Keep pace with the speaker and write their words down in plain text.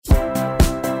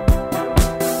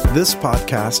This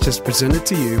podcast is presented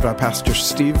to you by Pastor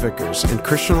Steve Vickers and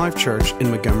Christian Life Church in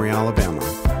Montgomery, Alabama.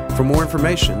 For more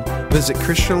information, visit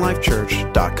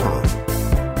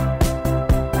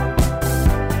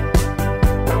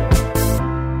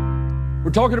christianlifechurch.com.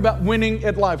 We're talking about winning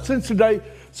at life. Since today,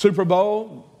 Super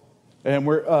Bowl, and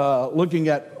we're looking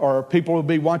at our people will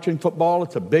be watching football.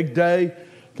 It's a big day,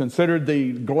 considered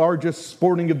the largest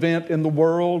sporting event in the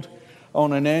world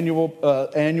on an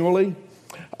annually.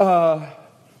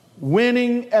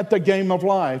 Winning at the game of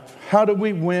life. How do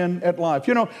we win at life?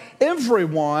 You know,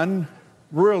 everyone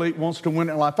really wants to win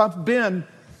at life. I've been,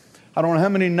 I don't know how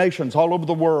many nations all over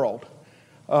the world.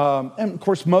 And of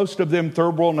course, most of them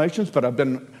third world nations, but I've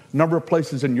been a number of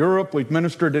places in Europe. We've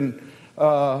ministered in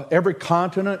every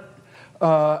continent.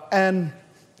 And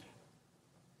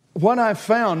what I've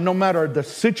found, no matter the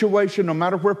situation, no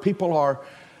matter where people are,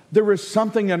 there is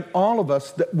something in all of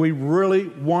us that we really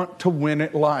want to win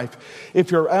at life. If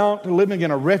you're out living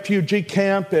in a refugee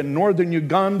camp in northern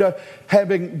Uganda,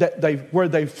 where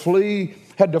they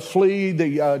had to flee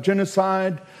the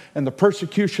genocide and the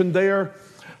persecution there,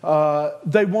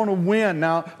 they want to win.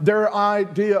 Now, their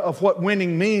idea of what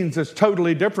winning means is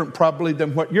totally different probably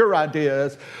than what your idea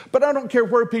is. But I don't care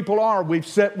where people are. We've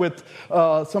sat with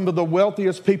some of the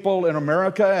wealthiest people in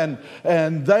America,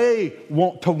 and they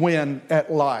want to win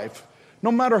at life.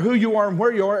 No matter who you are and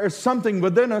where you are, there's something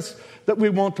within us that we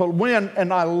want to win.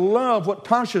 And I love what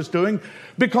Tasha's doing,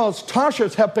 because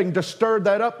Tasha's helping to stir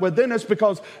that up within us,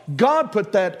 because God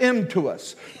put that into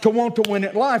us to want to win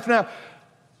at life. Now,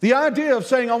 the idea of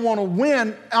saying I want to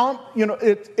win out,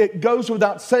 it goes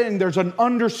without saying there's an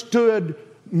understood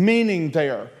meaning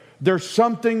there. There's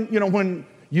something, when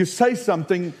you say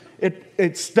something,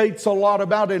 it states a lot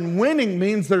about it. And winning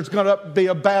means there's going to be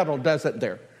a battle, does it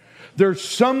there? There's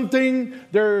something,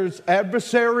 there's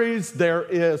adversaries, there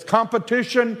is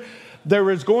competition,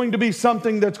 there is going to be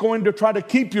something that's going to try to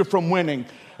keep you from winning.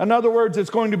 In other words,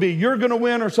 it's going to be you're going to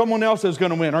win or someone else is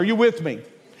going to win. Are you with me?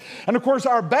 And of course,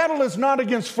 our battle is not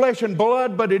against flesh and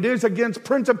blood, but it is against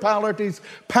principalities,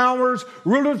 powers,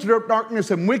 rulers of darkness,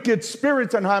 and wicked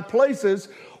spirits in high places,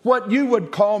 what you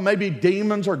would call maybe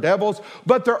demons or devils.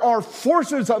 But there are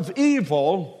forces of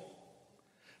evil.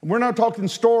 We're not talking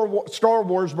Star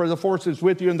Wars where the force is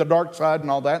with you in the dark side and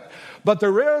all that. But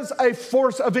there is a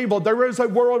force of evil. There is a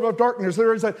world of darkness.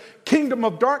 There is a kingdom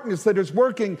of darkness that is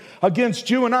working against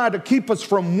you and I to keep us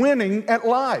from winning at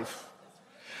life.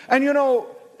 And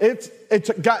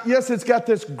it's got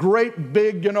this great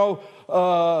big,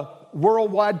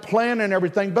 worldwide plan and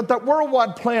everything, but that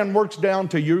worldwide plan works down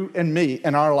to you and me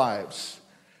in our lives.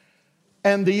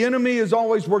 And the enemy is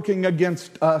always working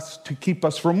against us to keep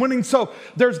us from winning. So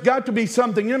there's got to be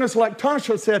something in us, like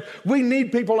Tasha said. We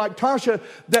need people like Tasha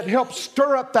that help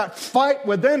stir up that fight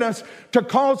within us to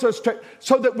cause us to,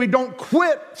 so that we don't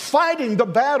quit fighting the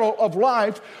battle of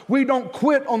life. We don't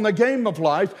quit on the game of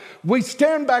life. We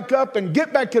stand back up and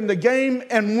get back in the game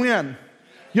and win.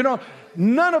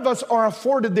 None of us are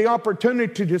afforded the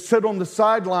opportunity to sit on the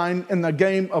sideline in the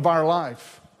game of our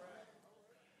life.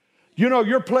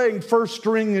 You're playing first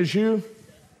string as you.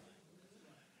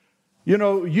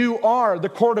 You are the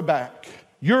quarterback.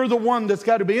 You're the one that's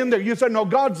got to be in there. You say, no,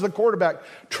 God's the quarterback.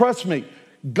 Trust me,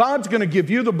 God's going to give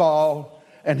you the ball,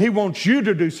 and He wants you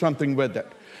to do something with it.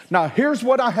 Now, here's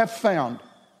what I have found.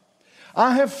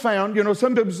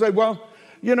 Some people say, well,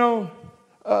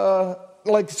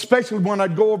 like especially when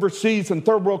I'd go overseas in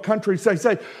third world countries, they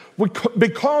say,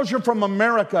 because you're from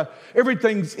America,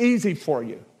 everything's easy for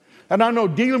you. And I know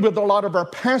dealing with a lot of our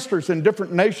pastors in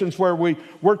different nations where we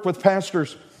work with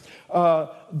pastors,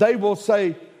 they will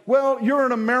say, well, you're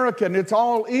an American. It's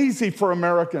all easy for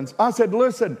Americans. I said,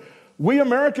 listen, we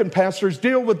American pastors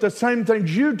deal with the same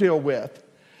things you deal with.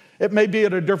 It may be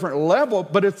at a different level,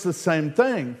 but it's the same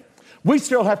thing. We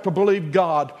still have to believe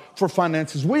God for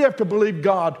finances. We have to believe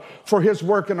God for His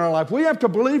work in our life. We have to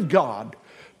believe God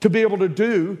to be able to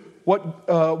do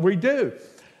what we do.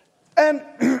 And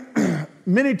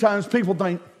many times people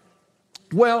think,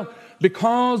 well,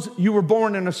 because you were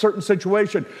born in a certain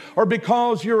situation, or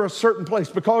because you're a certain place,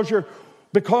 because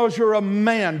you're a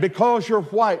man, because you're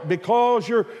white, because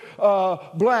you're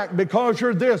black, because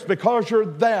you're this, because you're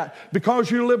that,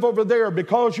 because you live over there,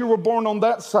 because you were born on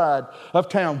that side of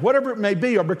town, whatever it may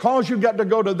be, or because you got to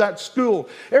go to that school,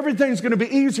 everything's going to be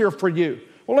easier for you.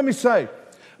 Well, let me say,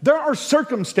 there are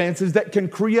circumstances that can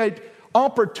create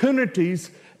opportunities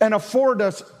and afford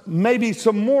us maybe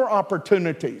some more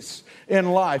opportunities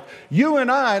in life. You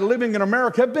and I, living in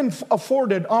America, have been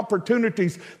afforded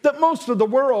opportunities that most of the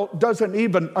world doesn't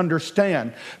even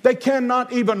understand. They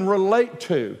cannot even relate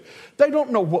to. They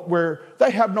don't know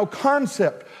they have no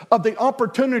concept of the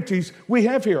opportunities we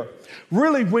have here.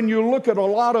 Really, when you look at a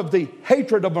lot of the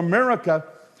hatred of America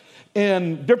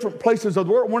in different places of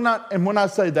the world, and when I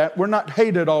say that, we're not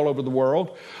hated all over the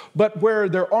world, but where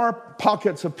there are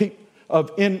pockets of people,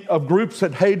 of groups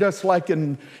that hate us, like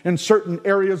in certain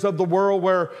areas of the world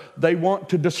where they want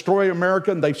to destroy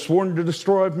America and they've sworn to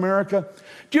destroy America.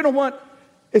 Do you know what?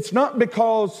 It's not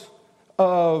because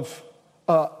of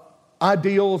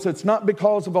ideals. It's not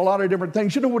because of a lot of different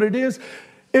things. You know what it is?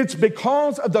 It's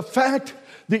because of the fact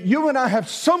that you and I have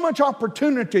so much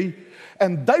opportunity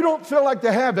and they don't feel like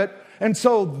they have it. And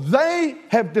so they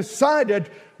have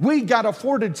decided we got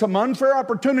afforded some unfair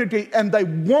opportunity and they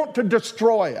want to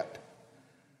destroy it.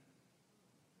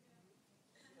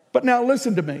 But now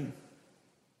listen to me.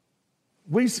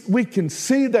 We can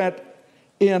see that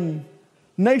in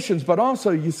nations, but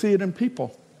also you see it in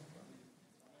people.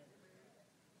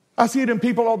 I see it in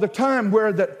people all the time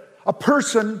where that a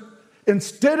person,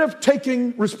 instead of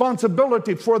taking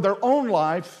responsibility for their own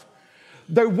life,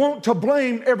 they want to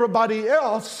blame everybody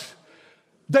else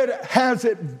that has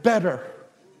it better.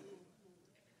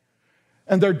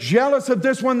 And they're jealous of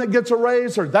this one that gets a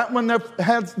raise or that one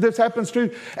that this happens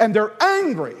to, and they're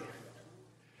angry.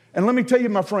 And let me tell you,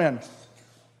 my friend,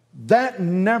 that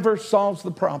never solves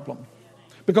the problem.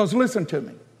 Because listen to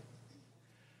me.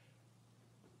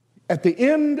 At the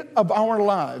end of our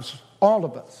lives, all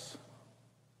of us,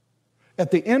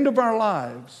 at the end of our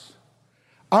life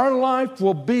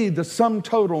will be the sum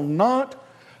total not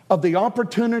of the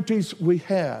opportunities we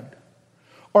had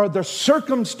or the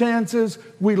circumstances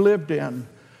we lived in,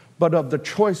 but of the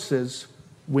choices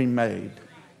we made.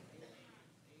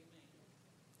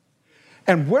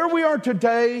 And where we are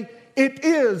today, it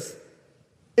is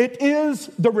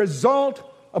the result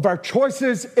of our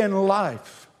choices in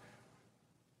life.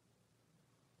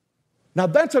 Now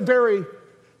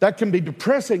that can be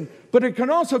depressing, but it can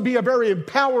also be a very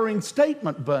empowering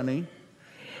statement, Bunny.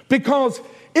 Because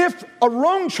if a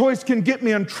wrong choice can get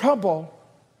me in trouble,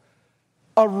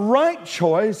 a right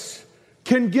choice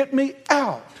can get me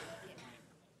out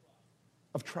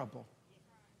of trouble.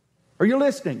 Are you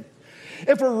listening?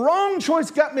 If a wrong choice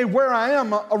got me where I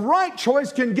am, a right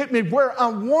choice can get me where I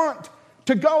want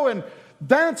to go. And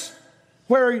that's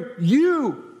where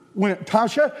you went,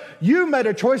 Tasha. You made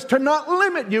a choice to not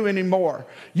limit you anymore.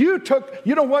 You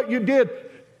know what you did?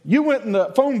 You went in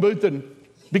the phone booth and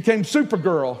became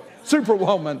Supergirl,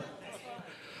 Superwoman.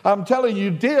 I'm telling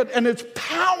you did, and it's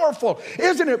powerful.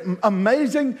 Isn't it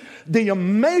amazing? The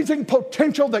amazing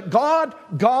potential that God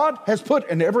has put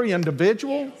in every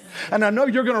individual. And I know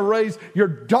you're going to raise your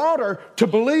daughter to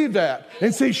believe that.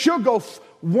 And see, she'll go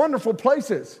wonderful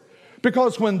places.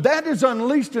 Because when that is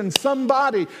unleashed in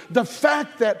somebody, the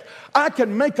fact that I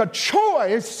can make a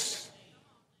choice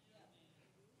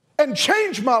and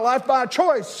change my life by a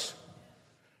choice.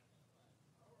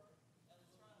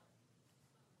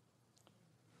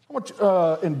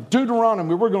 In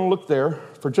Deuteronomy, we're going to look there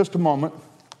for just a moment.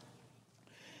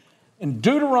 In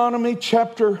Deuteronomy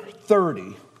chapter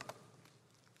 30,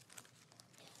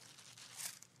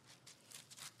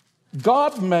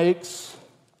 God makes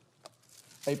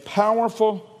a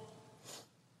powerful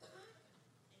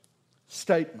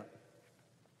statement.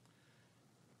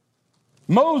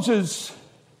 Moses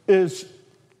is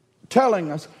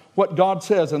telling us what God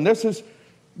says, and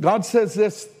God says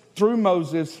this through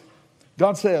Moses.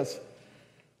 God says,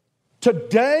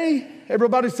 today,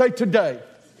 everybody say today.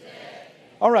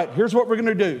 All right, here's what we're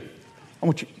going to do. I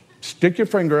want you to stick your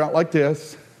finger out like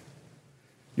this.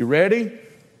 You ready?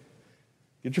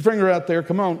 Get your finger out there.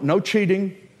 Come on, no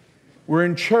cheating. We're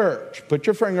in church. Put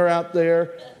your finger out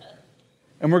there,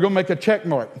 and we're going to make a check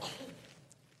mark.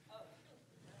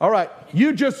 All right,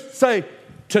 you just say,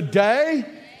 today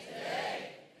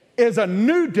is a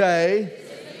new day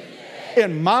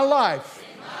in my life.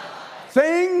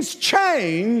 Things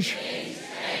change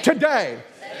today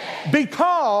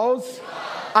because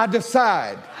I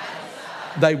decide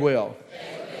they will.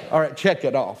 All right, check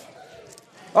it off.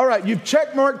 All right, you've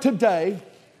checkmarked today.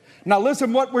 Now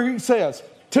listen what he says.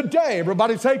 Today,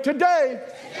 everybody say today.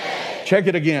 Check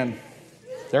it again.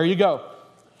 There you go.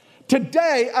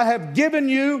 Today I have given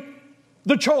you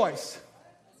the choice.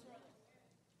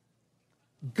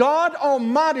 God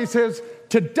Almighty says,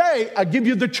 today I give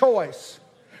you the choice.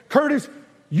 Curtis,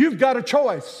 you've got a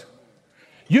choice.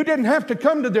 You didn't have to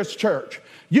come to this church.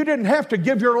 You didn't have to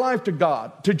give your life to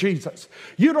God, to Jesus.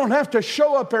 You don't have to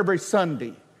show up every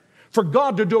Sunday. for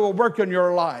God to do a work in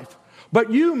your life.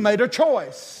 But you made a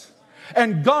choice.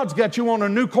 And God's got you on a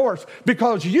new course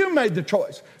because you made the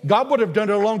choice. God would have done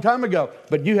it a long time ago,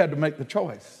 but you had to make the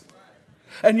choice.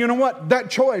 And you know what? That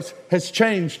choice has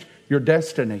changed your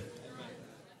destiny.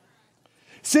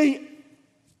 See,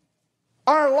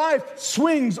 our life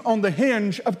swings on the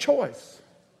hinge of choice.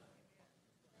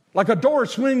 Like a door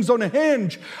swings on a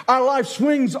hinge, our life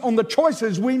swings on the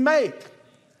choices we make.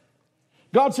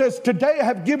 God says, today I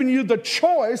have given you the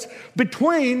choice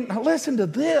between, now listen to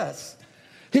this.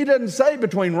 He doesn't say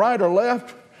between right or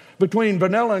left, between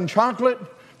vanilla and chocolate,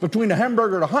 between a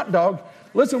hamburger and a hot dog.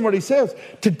 Listen what he says.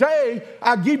 Today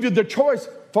I give you the choice.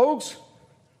 Folks,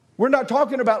 we're not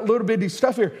talking about little bitty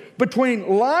stuff here.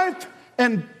 Between life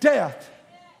and death.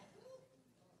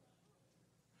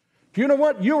 You know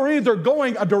what? You're either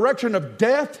going a direction of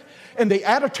death in the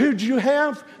attitudes you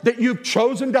have that you've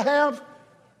chosen to have.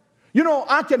 You know,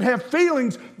 I can have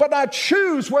feelings, but I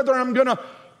choose whether I'm going to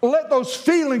let those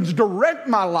feelings direct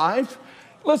my life.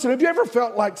 Listen, have you ever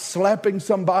felt like slapping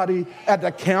somebody at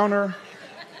the counter?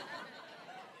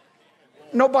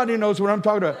 Nobody knows what I'm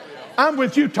talking about. I'm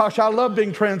with you, Tasha. I love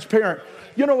being transparent.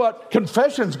 You know what?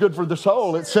 Confession's good for the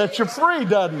soul. It sets you free,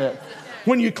 doesn't it?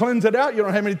 When you cleanse it out, you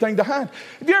don't have anything to hide.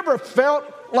 Have you ever felt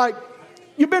like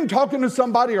you've been talking to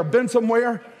somebody or been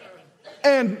somewhere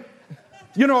and,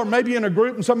 you know, or maybe in a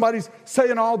group and somebody's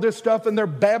saying all this stuff and they're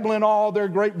babbling all their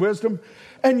great wisdom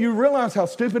and you realize how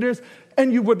stupid it is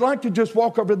and you would like to just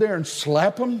walk over there and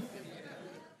slap them?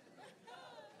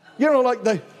 You know, like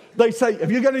they say,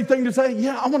 have you got anything to say?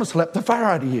 Yeah, I want to slap the fire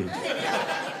out of you.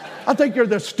 I think you're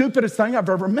the stupidest thing I've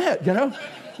ever met, you know?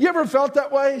 You ever felt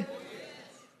that way?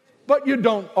 But you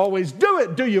don't always do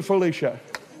it, do you, Felicia?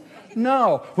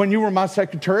 No. When you were my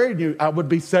secretary and I would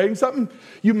be saying something,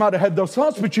 you might have had those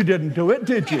thoughts, but you didn't do it,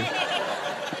 did you?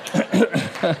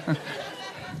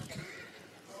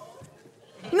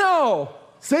 No.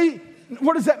 See,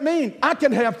 what does that mean? I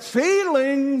can have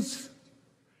feelings.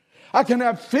 I can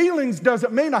have feelings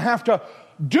doesn't mean I have to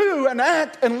do and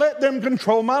act and let them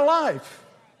control my life.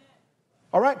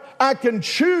 All right? I can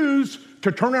choose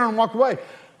to turn around and walk away.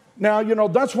 Now, you know,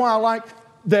 that's why I like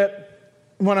that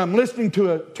when I'm listening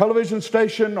to a television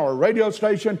station or a radio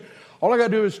station, all I got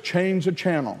to do is change the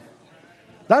channel.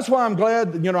 That's why I'm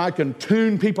glad that, you know, I can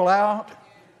tune people out.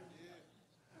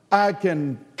 I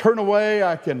can turn away.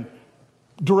 I can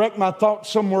direct my thoughts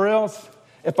somewhere else.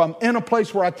 If I'm in a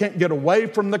place where I can't get away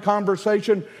from the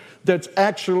conversation that's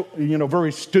actually, you know,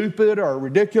 very stupid or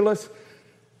ridiculous,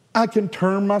 I can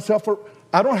turn myself around.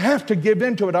 I don't have to give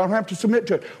in to it. I don't have to submit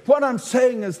to it. What I'm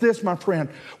saying is this, my friend.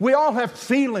 We all have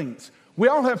feelings. We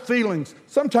all have feelings.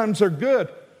 Sometimes they're good,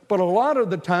 but a lot of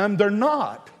the time they're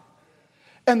not.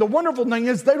 And the wonderful thing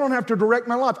is they don't have to direct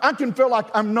my life. I can feel like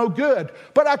I'm no good,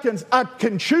 but I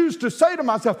can choose to say to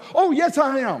myself, oh, yes,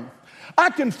 I am.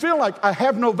 I can feel like I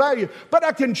have no value, but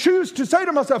I can choose to say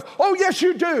to myself, oh, yes,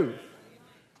 you do.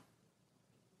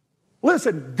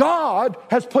 Listen, God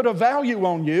has put a value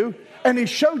on you, and He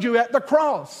showed you at the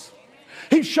cross.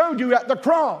 He showed you at the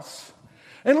cross.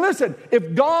 And listen,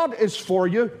 if God is for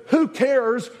you, who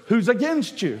cares who's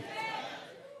against you?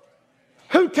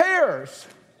 Who cares?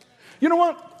 You know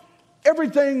what?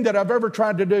 Everything that I've ever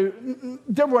tried to do,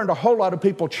 there weren't a whole lot of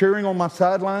people cheering on my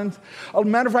sidelines. As a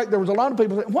matter of fact, there was a lot of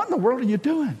people saying, what in the world are you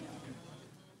doing?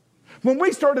 When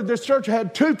we started this church, I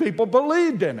had 2 people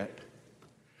believed in it.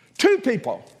 2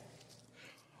 people.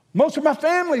 Most of my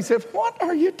family said, what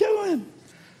are you doing?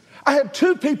 I had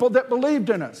 2 people that believed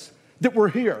in us that were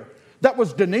here. That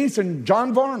was Denise and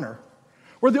John Varner.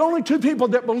 We're the only 2 people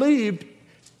that believed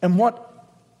in what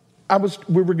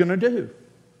we were going to do.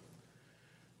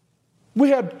 We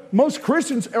had most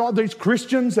Christians, all these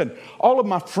Christians and all of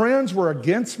my friends were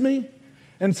against me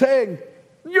and saying,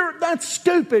 that's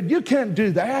stupid. You can't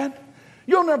do that.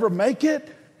 You'll never make it.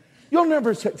 You'll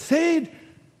never succeed.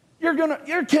 You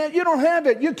don't have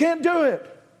it. You can't do it.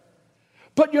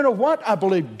 But you know what? I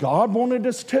believe God wanted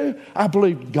us to. I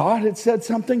believe God had said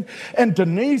something. And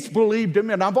Denise believed in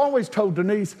me. And I've always told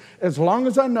Denise, as long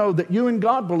as I know that you and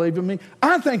God believe in me,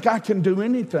 I think I can do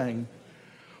anything.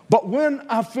 But when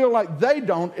I feel like they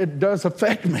don't, it does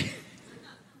affect me.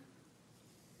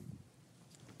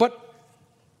 But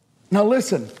now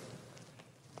listen.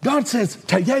 God says,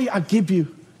 today I've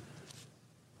given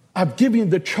you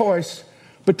the choice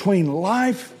between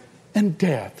life and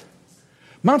death.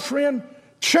 My friend,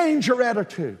 change your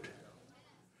attitude.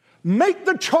 Make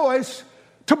the choice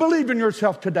to believe in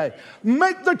yourself today.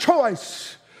 Make the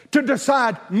choice to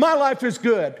decide my life is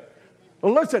good.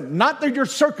 Listen, not that your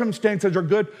circumstances are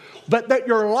good, but that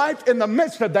your life in the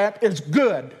midst of that is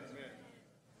good.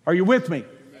 Are you with me?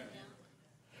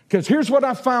 Because here's what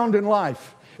I found in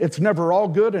life. It's never all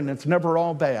good and it's never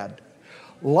all bad.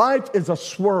 Life is a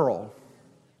swirl.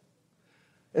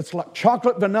 It's like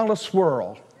chocolate vanilla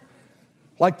swirl.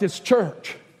 Like this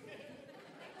church.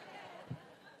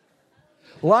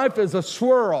 Life is a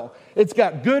swirl. It's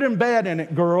got good and bad in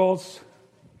it, girls.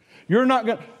 You're not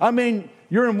going to,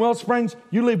 you're in Wellsprings,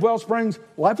 you leave Wellsprings,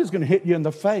 life is going to hit you in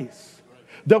the face.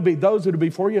 There'll be those that will be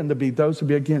for you and there'll be those who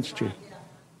will be against you.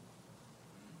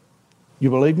 You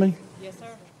believe me? Yes, sir.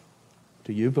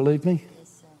 Do you believe me?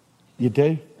 Yes, sir. You do?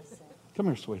 Yes, sir. Come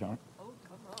here, sweetheart. Oh,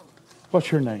 come on.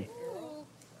 What's your name?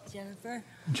 Jennifer.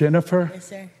 Jennifer? Yes,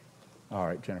 sir. All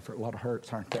right, Jennifer, a lot of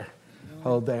hurts, aren't there?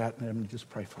 Hold that and let me just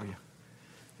pray for you.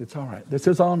 It's all right. This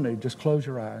is all new. Just close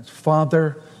your eyes.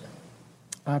 Father,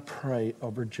 I pray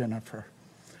over Jennifer.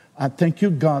 I thank you,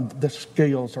 God, the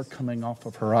scales are coming off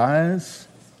of her eyes,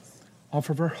 off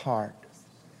of her heart.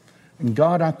 And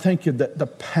God, I thank you that the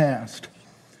past,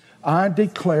 I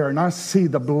declare and I see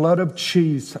the blood of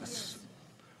Jesus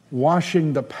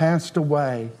washing the past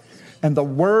away. And the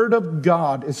word of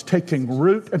God is taking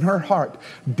root in her heart.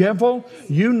 Devil,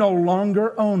 you no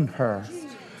longer own her.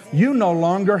 You no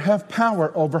longer have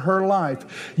power over her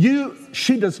life.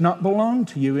 She does not belong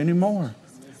to you anymore.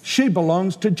 She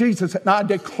belongs to Jesus. And I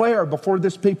declare before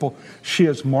this people, she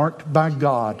is marked by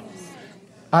God.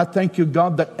 I thank you,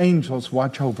 God, that angels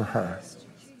watch over her.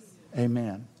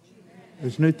 Amen.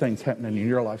 There's new things happening in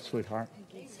your life, sweetheart.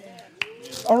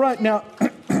 All right, now,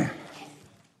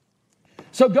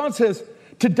 so God says,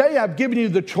 today I've given you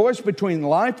the choice between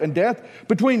life and death,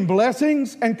 between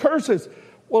blessings and curses.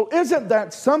 Well, isn't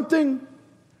that something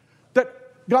that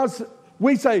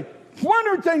we say, why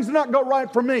do things not go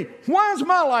right for me? Why is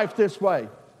my life this way?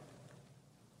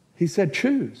 He said,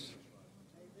 choose.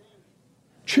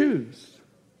 Choose.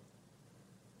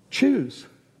 Choose.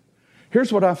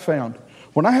 Here's what I found.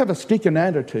 When I have a stinking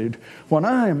attitude, when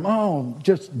I am all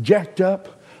just jacked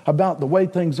up about the way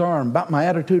things are and about my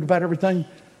attitude about everything,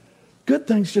 good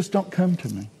things just don't come to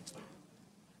me.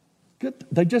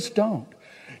 They just don't.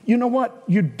 You know what?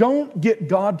 You don't get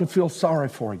God to feel sorry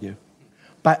for you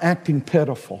by acting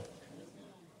pitiful.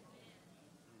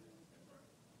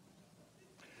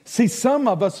 See, some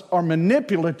of us are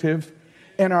manipulative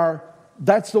in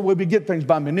that's the way we get things,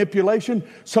 by manipulation.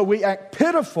 So we act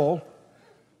pitiful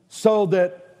so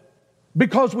that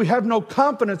because we have no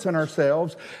confidence in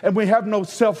ourselves and we have no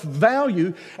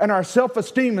self-value and our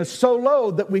self-esteem is so low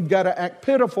that we've got to act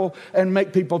pitiful and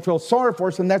make people feel sorry for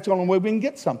us, and that's the only way we can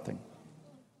get something.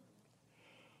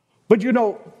 But you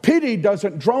know, pity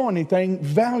doesn't draw anything,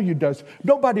 value does.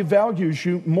 Nobody values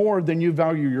you more than you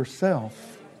value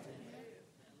yourself.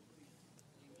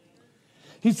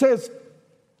 He says,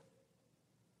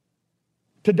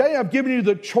 today I've given you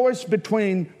the choice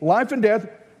between life and death,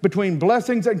 between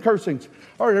blessings and cursings.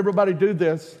 All right, everybody do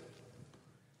this.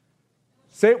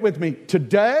 Say it with me.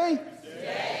 Today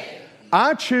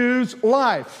I choose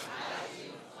life.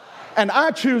 And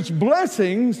I choose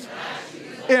blessings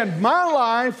in my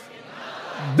life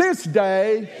this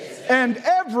day and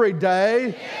every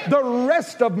day the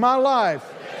rest of my life.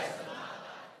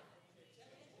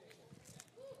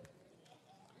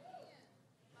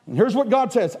 And here's what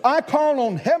God says. I call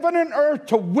on heaven and earth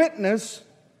to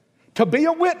be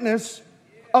a witness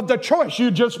of the choice you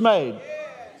just made.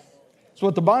 That's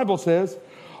what the Bible says.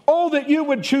 Oh, that you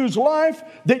would choose life,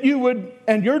 that you would,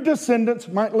 and your descendants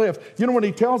might live. You know what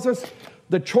he tells us?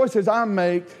 The choices I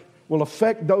make will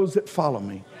affect those that follow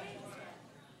me.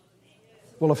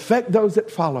 Will affect those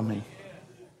that follow me.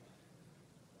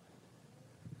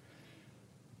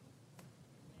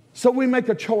 So we make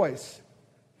a choice.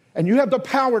 And you have the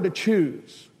power to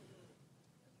choose.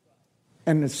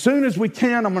 And as soon as we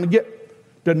can, I'm going to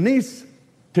get Denise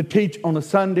to teach on a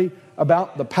Sunday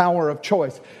about the power of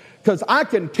choice. Because I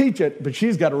can teach it, but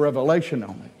she's got a revelation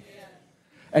on it.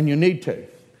 And you need to.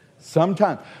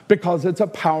 Sometime. Because it's a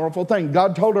powerful thing.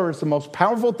 God told her it's the most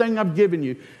powerful thing I've given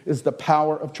you is the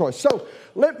power of choice. So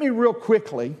let me real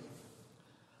quickly,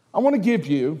 I want to give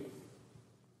you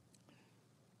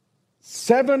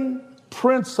 7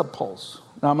 principles.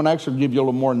 Now, I'm going to actually give you a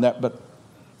little more than that, but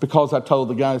because I told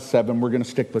the guys 7, we're going to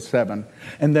stick with 7,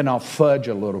 and then I'll fudge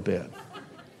a little bit.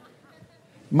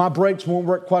 My brakes won't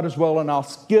work quite as well, and I'll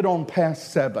skid on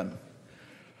past 7.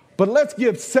 But let's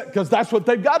give, because that's what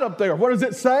they've got up there. What does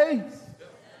it say?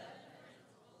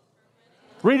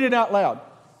 Read it out loud.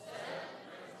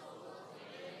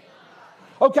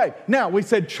 Okay, now we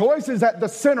said choice is at the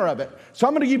center of it. So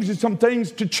I'm going to give you some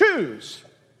things to choose.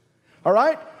 All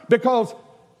right? Because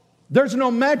there's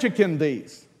no magic in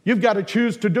these. You've got to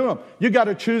choose to do them. You've got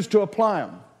to choose to apply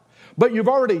them. But you've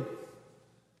already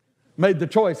made the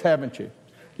choice, haven't you?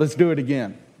 Let's do it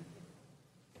again.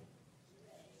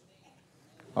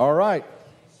 All right.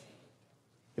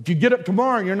 If you get up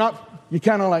tomorrow and you're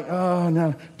kind of like, oh,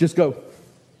 no, just go.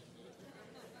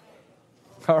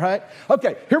 All right?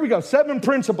 Okay, here we go. 7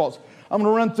 principles. I'm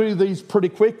going to run through these pretty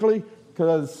quickly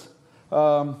because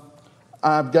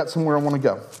I've got somewhere I want to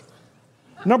go.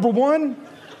 Number 1,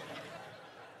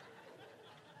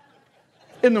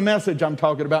 in the message I'm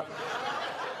talking about.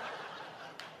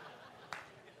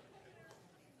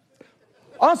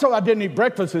 Also, I didn't eat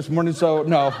breakfast this morning, so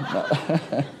no.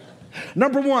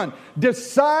 Number 1,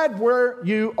 decide where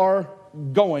you are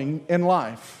going in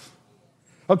life.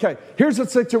 Okay, here's the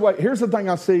situation. Here's the thing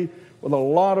I see with a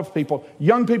lot of people,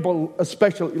 young people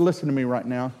especially, listen to me right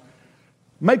now.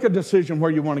 Make a decision where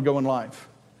you want to go in life.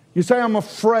 You say, I'm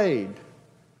afraid.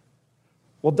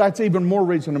 Well, that's even more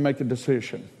reason to make a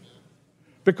decision.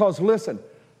 Because listen,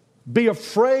 be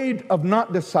afraid of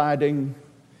not deciding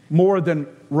more than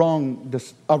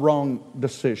a wrong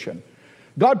decision.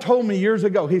 God told me years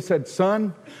ago, he said,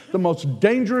 son, the most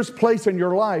dangerous place in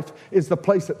your life is the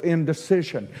place of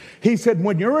indecision. He said,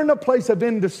 when you're in a place of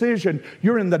indecision,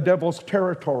 you're in the devil's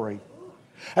territory.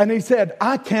 And he said,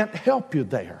 I can't help you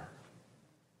there.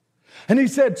 And he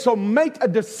said, so make a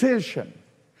decision.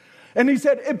 And he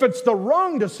said, if it's the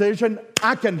wrong decision,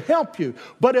 I can help you.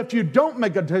 But if you don't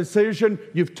make a decision,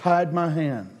 you've tied my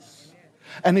hands.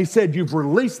 And he said, you've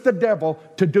released the devil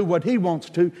to do what he wants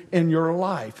to in your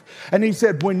life. And he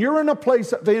said, when you're in a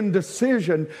place of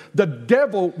indecision, the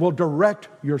devil will direct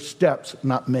your steps,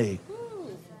 not me.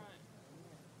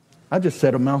 I just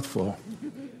said a mouthful.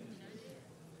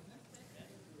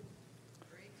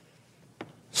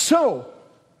 So,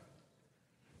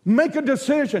 make a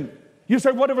decision. You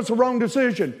say, what if it's a wrong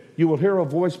decision? You will hear a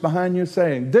voice behind you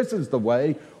saying, this is the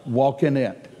way, walk in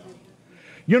it.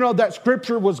 You know, that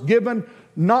scripture was given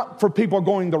not for people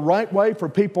going the right way, for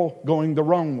people going the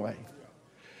wrong way.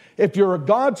 If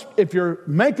you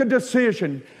make a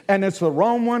decision and it's the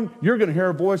wrong one, you're going to hear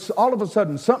a voice. All of a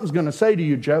sudden, something's going to say to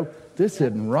you, Joe, this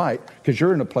isn't right, because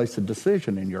you're in a place of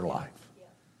decision in your life.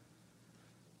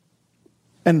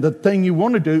 And the thing you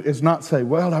want to do is not say,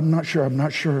 well, I'm not sure.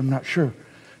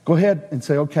 Go ahead and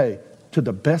say, okay, to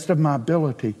the best of my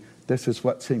ability, this is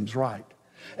what seems right.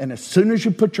 And as soon as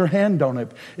you put your hand on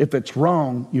it, if it's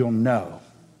wrong, you'll know.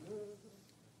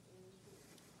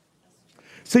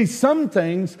 See, some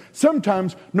things,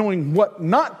 sometimes knowing what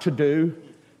not to do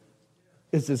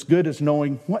is as good as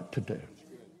knowing what to do,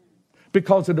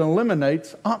 because it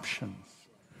eliminates options.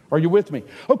 Are you with me?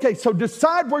 Okay, so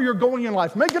decide where you're going in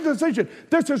life. Make a decision.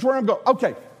 This is where I'm going.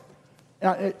 Okay,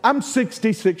 I'm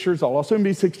 66 years old. I'll soon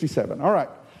be 67. All right.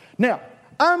 Now,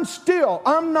 I'm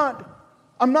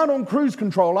not on cruise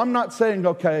control. I'm not saying,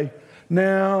 okay,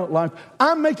 now life.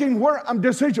 I'm making a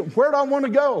decision. Where do I want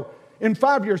to go in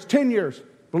 5 years, 10 years,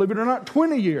 believe it or not,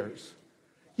 20 years?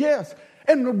 Yes.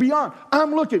 And beyond,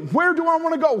 I'm looking, where do I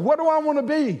want to go? What do I want to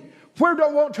be? Where do I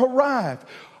want to arrive?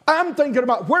 I'm thinking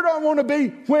about where do I want to be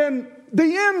when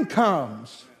the end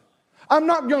comes? I'm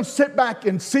not going to sit back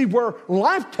and see where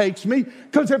life takes me,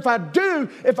 because if I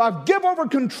give over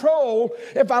control,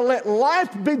 if I let life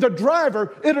be the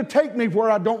driver, it'll take me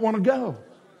where I don't want to go.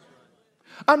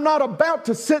 I'm not about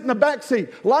to sit in the back seat.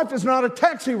 Life is not a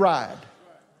taxi ride.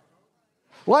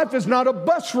 Life is not a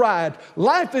bus ride.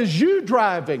 Life is you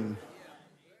driving.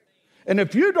 And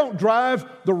if you don't drive,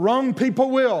 the wrong people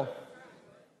will.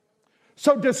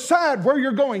 So decide where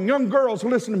you're going. Young girls,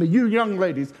 listen to me. You young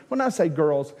ladies, when I say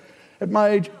girls, at my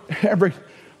age, every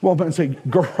woman say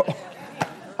girl.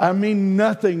 I mean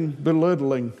nothing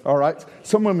belittling, all right?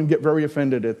 Some women get very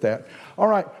offended at that. All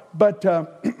right, but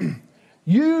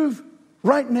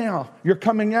right now, you're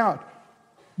coming out.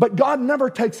 But God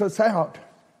never takes us out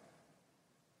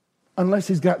unless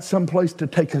he's got some place to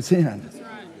take us in.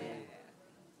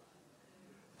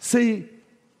 See,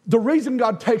 the reason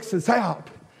God takes us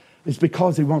out is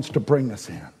because he wants to bring us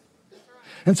in.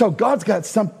 And so God's got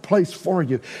some place for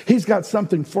you. He's got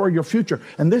something for your future.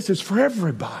 And this is for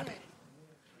everybody.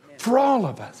 For all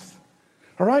of us.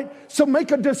 All right? So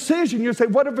make a decision. You say,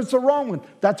 what if it's the wrong one?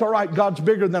 That's all right. God's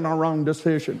bigger than our wrong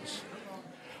decisions.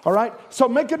 All right? So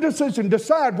make a decision.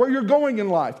 Decide where you're going in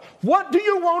life. What do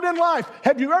you want in life?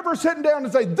 Have you ever sat down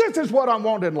and say, this is what I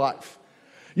want in life?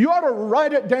 You ought to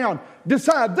write it down.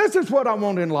 Decide, this is what I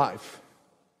want in life.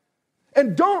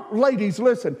 And don't, ladies,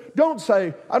 listen, don't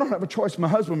say, I don't have a choice. My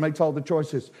husband makes all the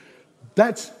choices.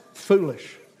 That's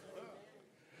foolish.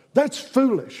 That's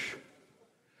foolish.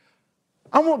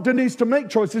 I want Denise to make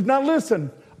choices. Now listen,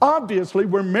 obviously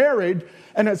we're married,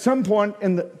 and at some point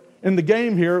in the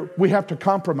game here, we have to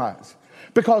compromise.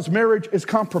 Because marriage is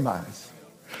compromise.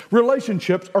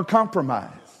 Relationships are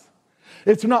compromise.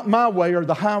 It's not my way or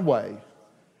the highway.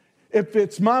 If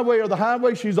it's my way or the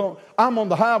highway, I'm on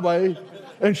the highway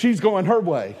and she's going her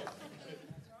way.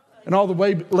 And all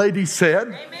the ladies said,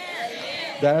 amen.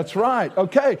 That's right.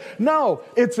 Okay. No,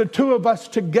 it's the two of us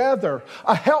together.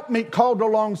 A helpmeet called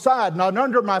alongside, not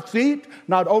under my feet,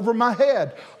 not over my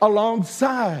head,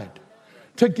 alongside,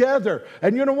 together.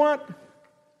 And you know what?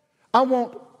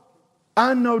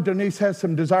 I know Denise has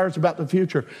some desires about the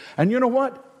future. And you know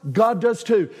what? God does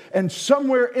too. And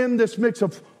somewhere in this mix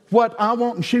of what I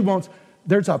want and she wants,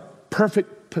 there's a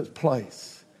perfect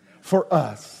place for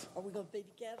us. Are we going to be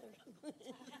together?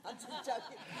 I'm just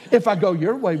joking. If I go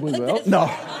your way, we will.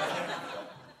 No.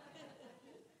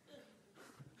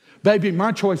 Baby,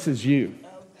 my choice is you.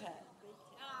 Okay.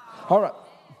 All right.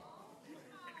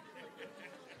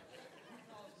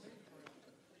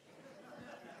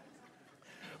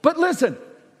 But listen,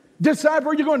 decide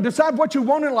where you're going. Decide what you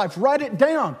want in life. Write it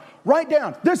down. Write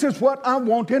down. This is what I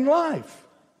want in life.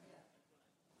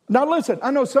 Now listen,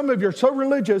 I know some of you are so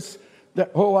religious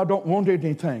that, I don't want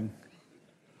anything.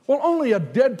 Well, only a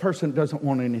dead person doesn't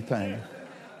want anything.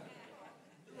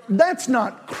 That's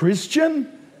not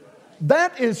Christian.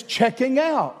 That is checking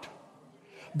out.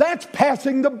 That's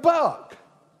passing the buck.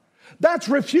 That's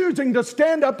refusing to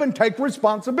stand up and take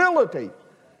responsibility.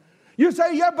 You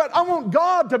say, yeah, but I want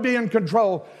God to be in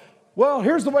control. Well,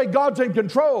 here's the way God's in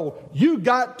control. You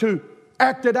got to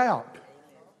act it out.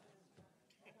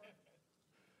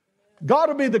 God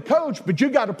will be the coach, but you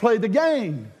got to play the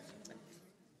game.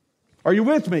 Are you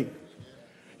with me?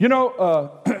 You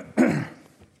know,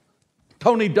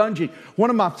 Tony Dungy, one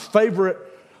of my favorite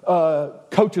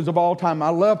coaches of all time. I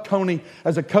love Tony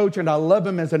as a coach, and I love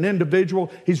him as an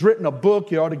individual. He's written a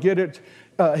book. You ought to get it.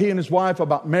 He and his wife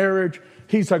about marriage.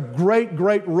 He's a great,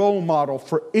 great role model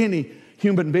for any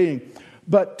human being.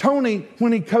 But Tony,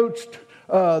 when he coached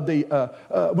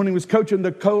when he was coaching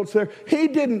the Colts there, he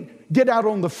didn't get out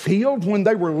on the field when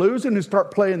they were losing and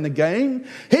start playing the game.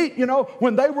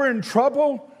 When they were in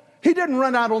trouble, he didn't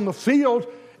run out on the field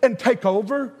and take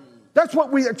over. That's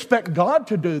what we expect God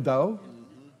to do, though.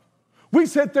 We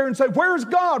sit there and say, where is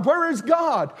God? Where is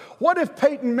God? What if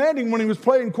Peyton Manning, when he was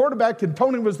playing quarterback and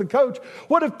Tony was the coach,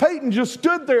 what if Peyton just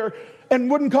stood there and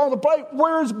wouldn't call the play?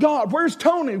 Where's God? Where's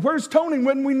Tony? Where's Tony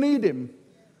when we need him?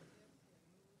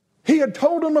 He had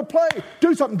told him to play.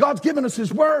 Do something. God's given us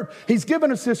His Word. He's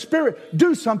given us His Spirit.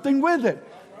 Do something with it.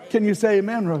 Can you say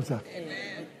amen, Rosa?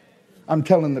 Amen. I'm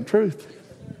telling the truth.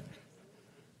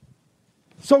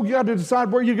 So you got to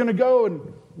decide where you're going to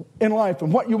go in life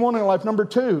and what you want in life. Number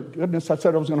 2. Goodness, I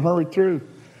said I was going to hurry through.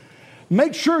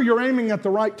 Make sure you're aiming at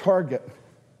the right target.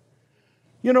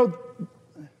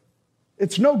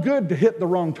 It's no good to hit the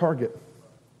wrong target.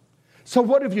 So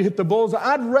what if you hit the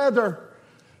bullseye? I'd rather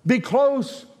be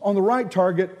close on the right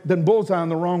target than bullseye on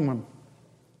the wrong one.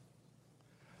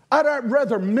 I'd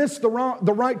rather miss the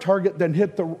right target than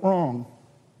hit the wrong.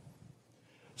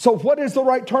 So what is the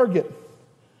right target?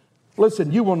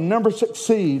 Listen, you will never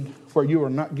succeed where you are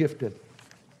not gifted.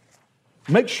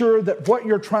 Make sure that what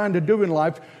you're trying to do in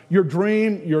life, your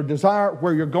dream, your desire,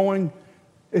 where you're going,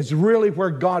 is really where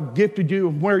God gifted you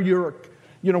and where you're,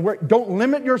 don't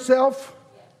limit yourself.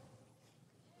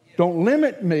 Don't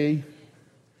limit me.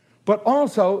 But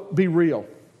also be real.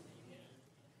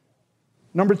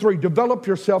 Number 3, develop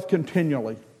yourself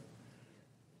continually.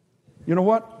 You know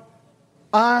what?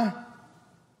 I've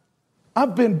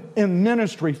been in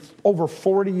ministry over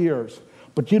 40 years.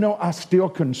 But I still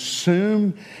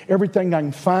consume everything I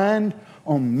can find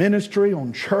on ministry,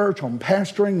 on church, on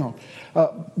pastoring.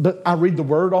 But I read the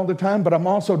Word all the time, but I'm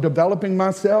also developing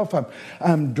myself.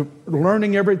 I'm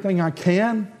learning everything I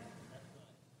can.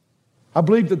 I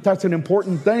believe that that's an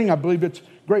important thing. I believe it's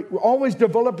great. Always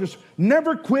develop this.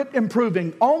 Never quit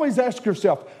improving. Always ask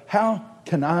yourself, how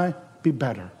can I be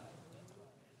better?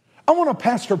 I want to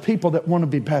pastor people that want to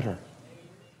be better.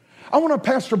 I want to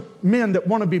pastor men that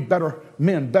want to be better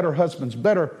men, better husbands,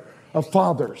 better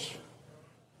fathers,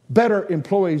 better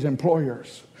employees,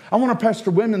 employers. I want to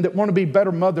pastor women that want to be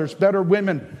better mothers, better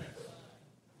women,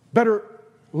 better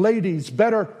ladies,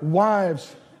 better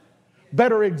wives,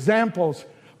 better examples,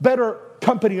 better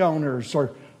company owners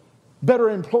or better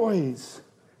employees.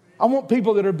 I want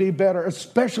people that will be better,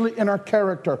 especially in our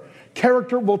character.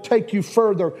 Character will take you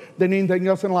further than anything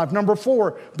else in life. Number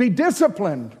 4, be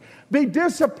disciplined. Be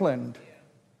disciplined.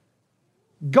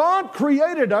 God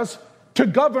created us to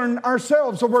govern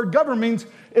ourselves. The word govern means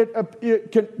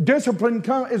discipline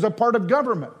is a part of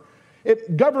government.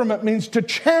 Government means to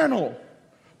channel.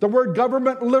 The word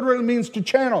government literally means to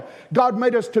channel. God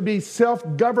made us to be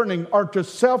self-governing or to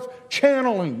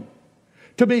self-channeling,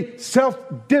 to be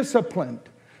self-disciplined,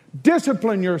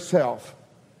 Discipline yourself.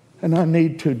 And I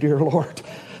need to, dear Lord.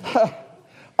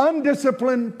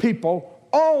 Undisciplined people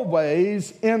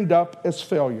always end up as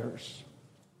failures.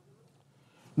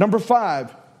 Number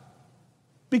 5,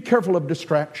 be careful of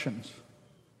distractions.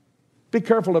 Be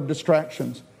careful of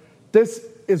distractions. This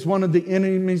is one of the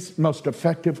enemy's most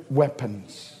effective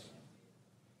weapons.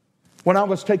 When I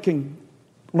was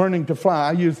learning to fly,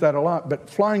 I use that a lot, but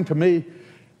flying to me,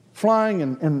 flying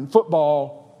and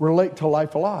football relate to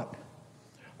life a lot.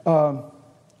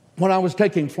 When I was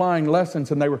taking flying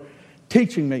lessons and they were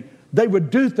teaching me, they would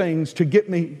do things to get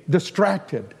me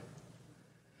distracted.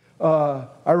 I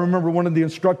remember one of the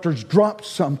instructors dropped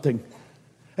something,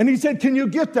 and he said, "Can you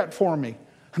get that for me?"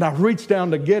 And I reached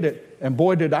down to get it, and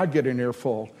boy, did I get an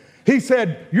earful. He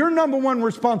said, "Your number one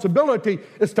responsibility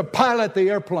is to pilot the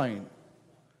airplane."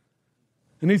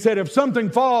 And he said, "If something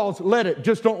falls, let it.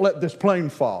 Just don't let this plane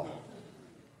fall."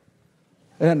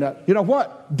 And you know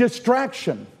what?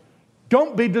 Distraction.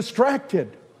 Don't be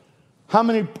distracted. How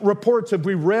many reports have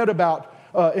we read about,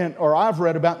 or I've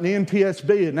read about in the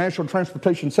NTSB, the National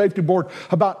Transportation Safety Board,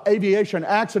 about aviation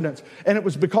accidents? And it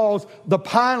was because the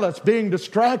pilots being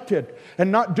distracted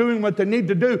and not doing what they need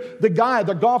to do. The guy,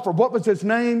 the golfer, what was his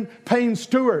name? Payne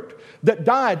Stewart, that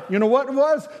died. You know what it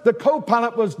was? The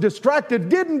co-pilot was distracted,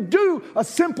 didn't do a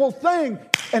simple thing,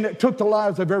 and it took the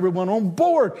lives of everyone on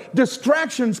board.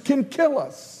 Distractions can kill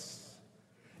us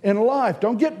in life.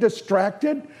 Don't get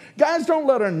distracted. Guys, don't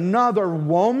let another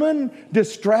woman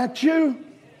distract you.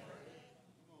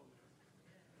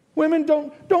 Women,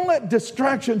 don't let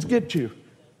distractions get you.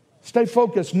 Stay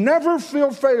focused. Never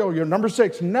fear failure. Number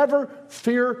 6, never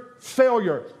fear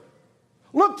failure.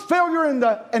 Look failure in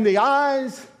the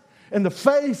eyes, in the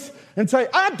face, and say,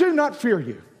 "I do not fear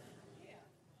you."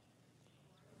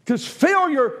 Because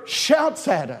failure shouts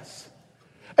at us.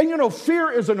 And you know,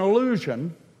 fear is an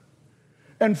illusion.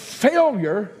 And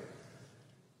failure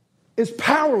is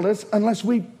powerless unless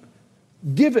we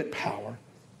give it power.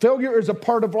 Failure is a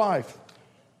part of life.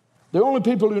 The only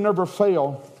people who never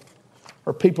fail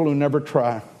are people who never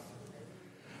try.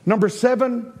 Number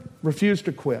 7, refuse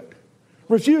to quit.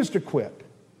 Refuse to quit.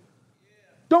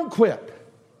 Don't quit.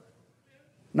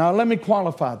 Now, let me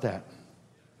qualify that.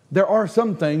 There are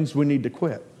some things we need to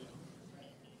quit.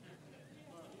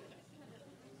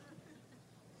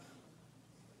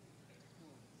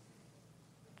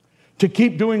 To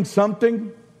keep doing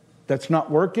something that's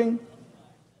not working,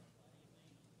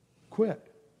 quit.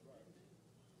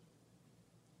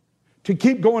 To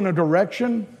keep going a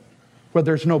direction where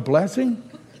there's no blessing,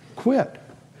 quit.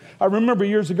 I remember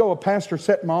years ago a pastor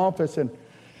sat in my office and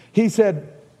he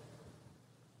said,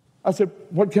 I said,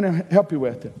 "What can I help you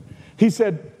with?" He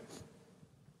said,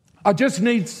 "I just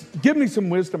need, give me some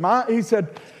wisdom." He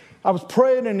said, I was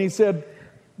praying and he said,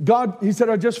 I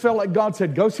just felt like God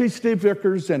said, "Go see Steve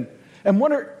Vickers and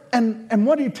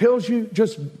what he tells you,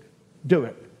 just do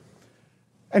it."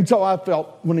 And so I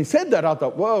felt, when he said that, I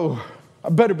thought, whoa, I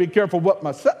better be careful what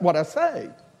I say.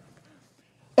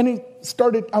 And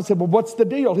I said, "Well, what's the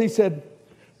deal?" He said,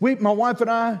 my wife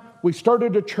and I, we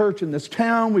started a church in this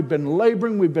town. We've been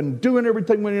laboring. We've been doing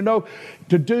everything we know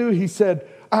to do. He said,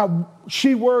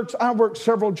 she works. I work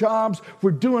several jobs.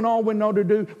 We're doing all we know to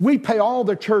do. We pay all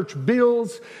the church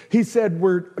bills. He said,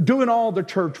 we're doing all the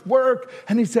church work.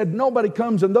 And he said, nobody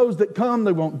comes. And those that come,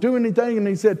 they won't do anything. And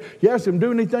he said, "Yes, I'm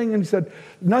doing anything." And he said,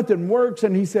 "Nothing works."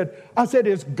 And he said, I said,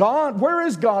 where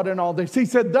is God in all this? He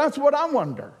said, "That's what I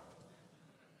wonder."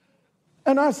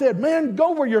 And I said, "Man,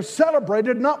 go where you're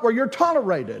celebrated, not where you're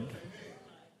tolerated."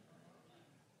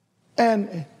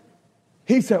 And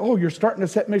he said, "Oh, you're starting to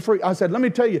set me free." I said, "Let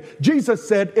me tell you, Jesus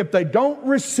said, if they don't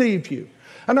receive you."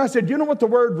 And I said, "You know what the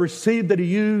word receive that he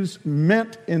used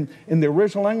meant in the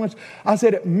original language?" I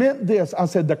said, it meant this. I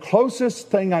said, the closest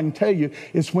thing I can tell you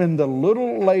is when the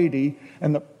little lady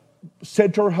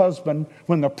said to her husband,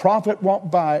 when the prophet walked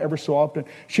by ever so often,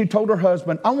 she told her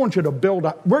husband, "I want you to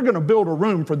we're going to build a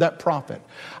room for that prophet."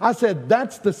 I said,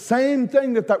 that's the same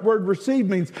thing that word receive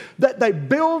means, that they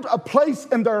build a place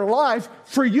in their life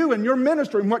for you and your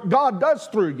ministry and what God does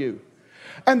through you.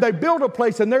 And they build a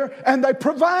place in there and they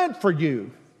provide for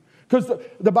you. Because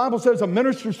the Bible says a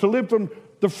minister is to live from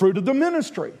the fruit of the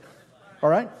ministry. All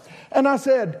right? And I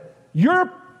said,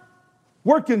 you're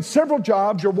working several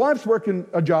jobs. Your wife's working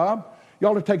a job.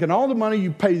 Y'all are taking all the money.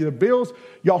 You pay the bills.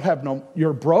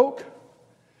 You're broke.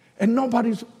 And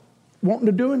nobody's wanting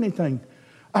to do anything.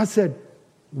 I said,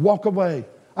 walk away.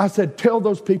 I said, tell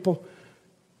those people,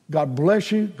 God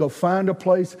bless you. Go find a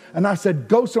place. And I said,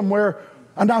 go somewhere.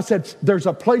 And I said, there's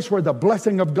a place where the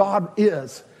blessing of God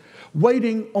is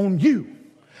waiting on you.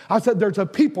 I said, there's a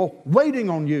people waiting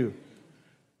on you.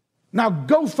 Now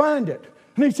go find it.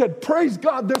 And he said, praise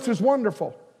God, this is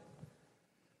wonderful.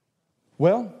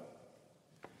 Well,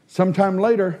 sometime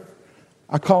later,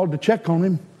 I called to check on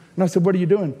him. And I said, what are you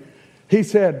doing? He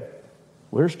said,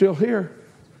 we're still here.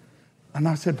 And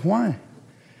I said, why?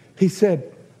 He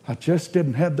said, I just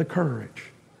didn't have the courage.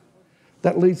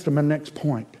 That leads to my next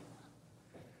point.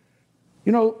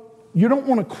 You know, you don't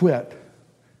want to quit.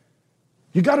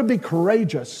 You got to be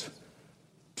courageous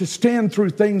to stand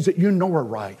through things that you know are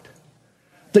right,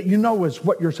 that you know is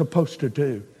what you're supposed to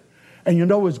do, and you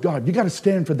know is God. You got to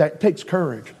stand for that. It takes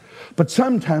courage. But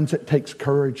sometimes it takes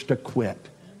courage to quit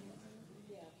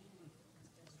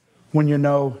when you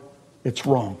know it's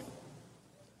wrong.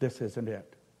 This isn't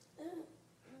it.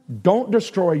 Don't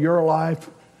destroy your life,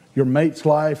 your mate's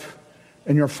life,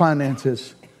 and your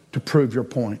finances to prove your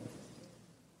point.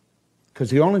 Because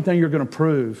the only thing you're going to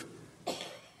prove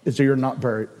is that you're not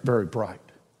very, very bright.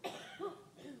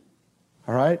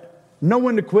 All right? Know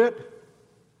when to quit.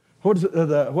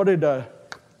 What did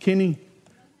Kenny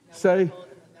say?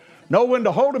 Know when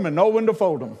to hold them and know when to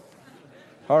fold them.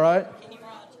 All right?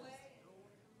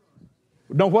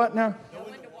 Know what now? Know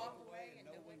when to walk away and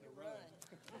know when to run.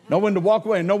 Know when to walk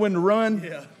away and know when to run?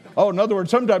 Yeah. Oh, in other words,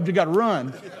 sometimes you got to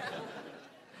run.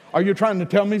 Are you trying to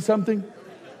tell me something?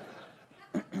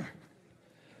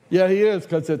 Yeah, he is,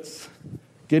 because it's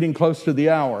getting close to the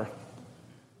hour.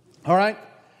 All right?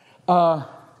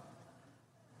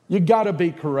 You got to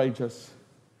be courageous.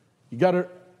 You got to,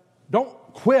 don't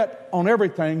quit on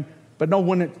everything, but know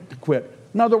when to quit.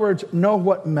 In other words, know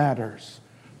what matters.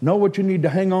 Know what you need to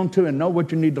hang on to and know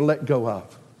what you need to let go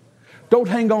of. Don't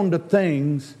hang on to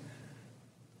things.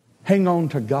 Hang on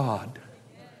to God.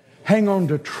 Hang on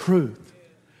to truth.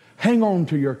 Hang on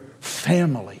to your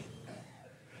family.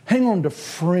 Hang on to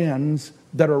friends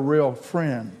that are real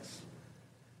friends.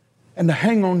 And to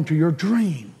hang on to your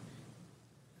dream.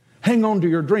 Hang on to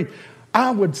your dream.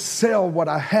 I would sell what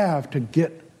I have to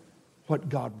get what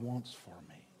God wants for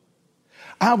me.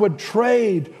 I would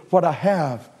trade what I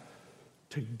have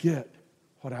to get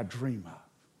what I dream of.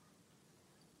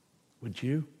 Would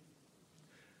you?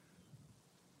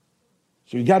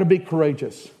 So you got to be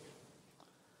courageous.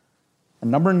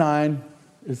 And number 9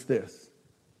 is this.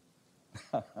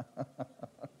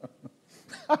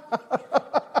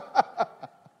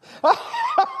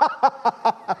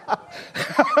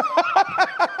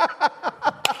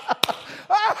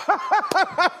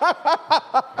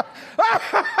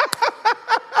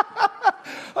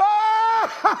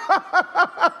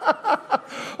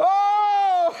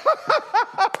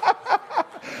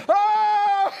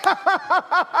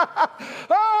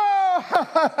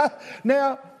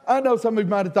 Now, I know some of you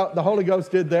might have thought the Holy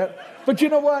Ghost did that, but you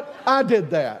know what? I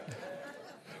did that.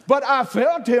 But I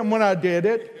felt him when I did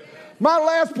it. My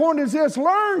last point is this: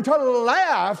 learn to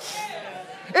laugh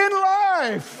in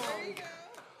life.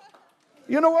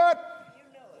 You know what?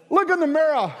 Look in the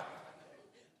mirror.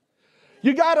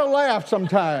 You got to laugh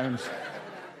sometimes.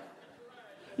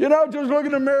 You know, just look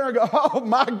in the mirror and go, oh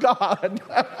my God.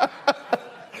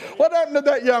 What happened to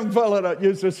that young fella that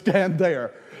used to stand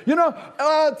there? You know,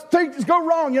 things go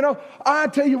wrong. You know, I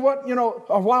tell you what, you know,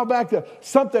 a while back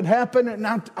something happened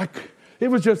and it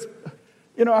was just,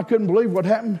 you know, I couldn't believe what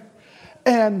happened.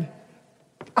 And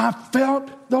I felt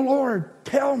the Lord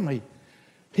tell me.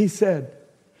 He said,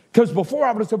 because before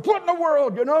I would have said, what in the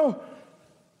world, you know?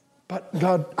 But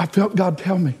God, I felt God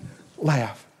tell me,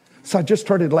 laugh. So I just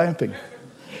started laughing.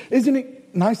 Isn't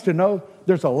it nice to know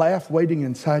there's a laugh waiting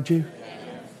inside you?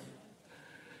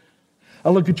 I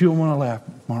look at you and want to laugh,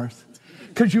 Morris.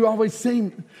 Because you always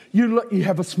seem, you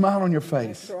have a smile on your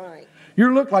face. That's right.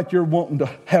 You look like you're wanting to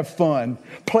have fun,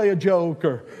 play a joke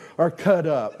or cut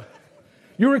up.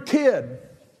 You're a kid.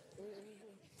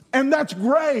 And that's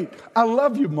great. I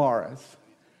love you, Morris.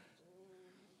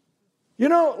 You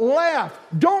know, laugh.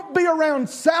 Don't be around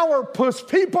sourpuss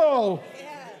people.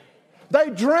 Yeah.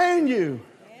 They drain you.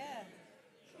 Yeah.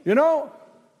 You know,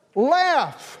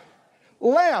 laugh.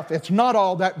 Laugh. It's not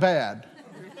all that bad.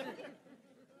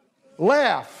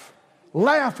 Laugh.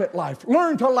 Laugh at life.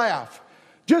 Learn to laugh.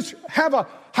 Just have a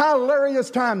hilarious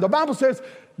time. The Bible says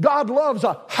God loves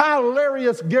a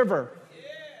hilarious giver.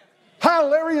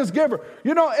 Hilarious giver.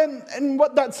 You know, and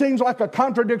what that seems like a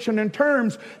contradiction in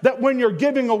terms that when you're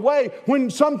giving away,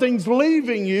 when something's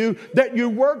leaving you that you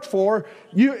worked for,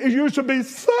 you should be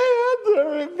sad,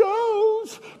 there it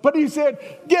goes. But he said,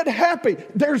 get happy.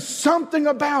 There's something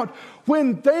about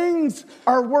when things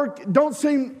are don't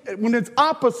seem, when it's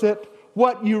opposite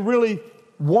what you really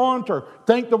want or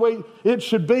think the way it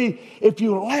should be, if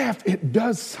you laugh, it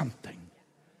does something.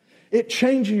 It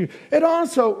changes you. It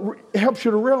also helps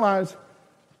you to realize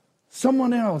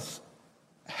someone else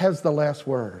has the last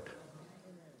word.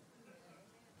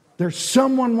 There's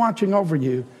someone watching over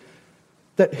you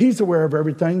that He's aware of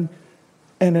everything,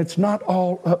 and it's not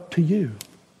all up to you.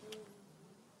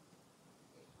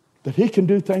 That He can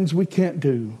do things we can't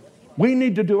do. We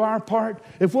need to do our part.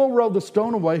 If we'll roll the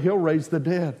stone away, He'll raise the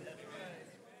dead.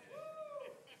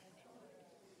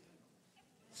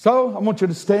 So, I want you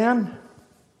to stand.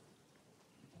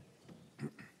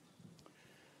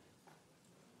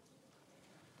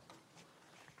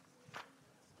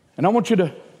 And I want you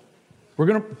to, we're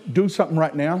going to do something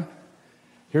right now.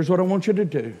 Here's what I want you to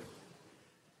do.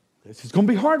 This is going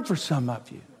to be hard for some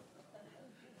of you.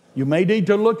 You may need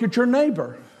to look at your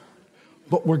neighbor,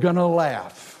 but we're going to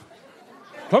laugh.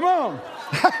 Come on.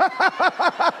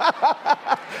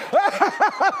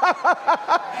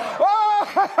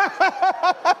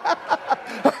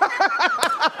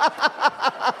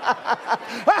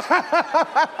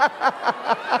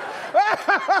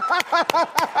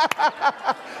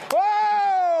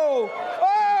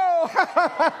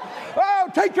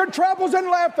 Oh, take your troubles and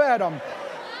laugh at them.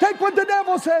 Take what the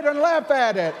devil said and laugh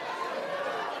at it.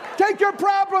 Take your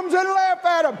problems and laugh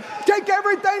at them. Take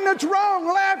everything that's wrong,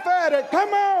 laugh at it.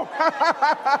 Come on.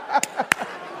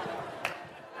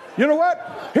 You know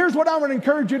what? Here's what I would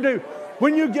encourage you to do.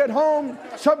 When you get home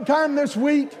sometime this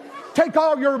week, take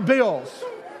all your bills.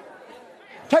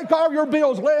 Take all your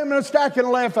bills, lay them in a stack and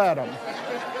laugh at them.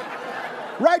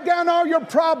 Write down all your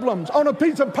problems on a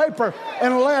piece of paper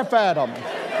and laugh at them.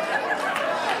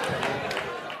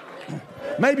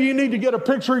 Maybe you need to get a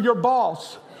picture of your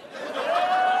boss.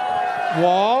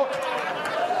 Walt,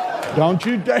 don't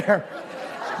you dare.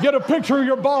 Get a picture of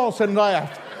your boss and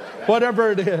laugh,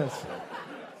 whatever it is.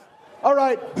 All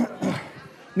right.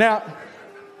 Now,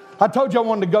 I told you I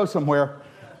wanted to go somewhere,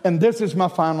 and this is my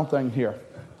final thing here.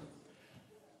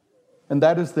 And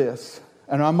that is this.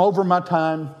 And I'm over my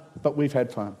time, but we've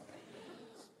had fun.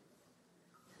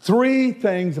 3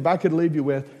 things, if I could leave you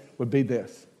with, would be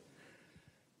this.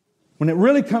 When it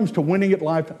really comes to winning at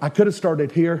life, I could have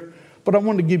started here, but I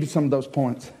wanted to give you some of those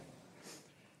points.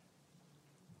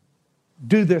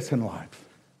 Do this in life.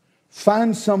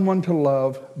 Find someone to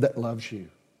love that loves you.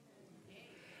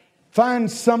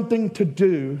 Find something to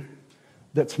do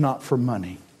that's not for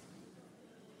money.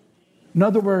 In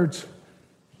other words,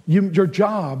 your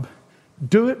job,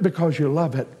 do it because you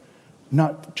love it,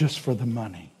 not just for the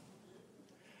money.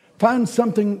 Find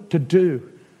something to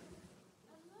do,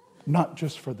 not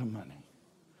just for the money.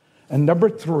 And number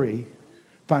 3,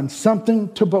 find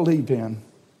something to believe in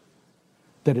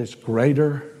that is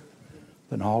greater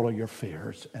than all of your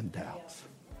fears and doubts.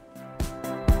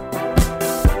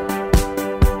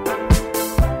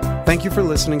 Thank you for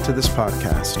listening to this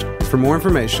podcast. For more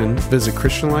information, visit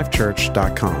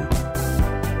ChristianLifeChurch.com.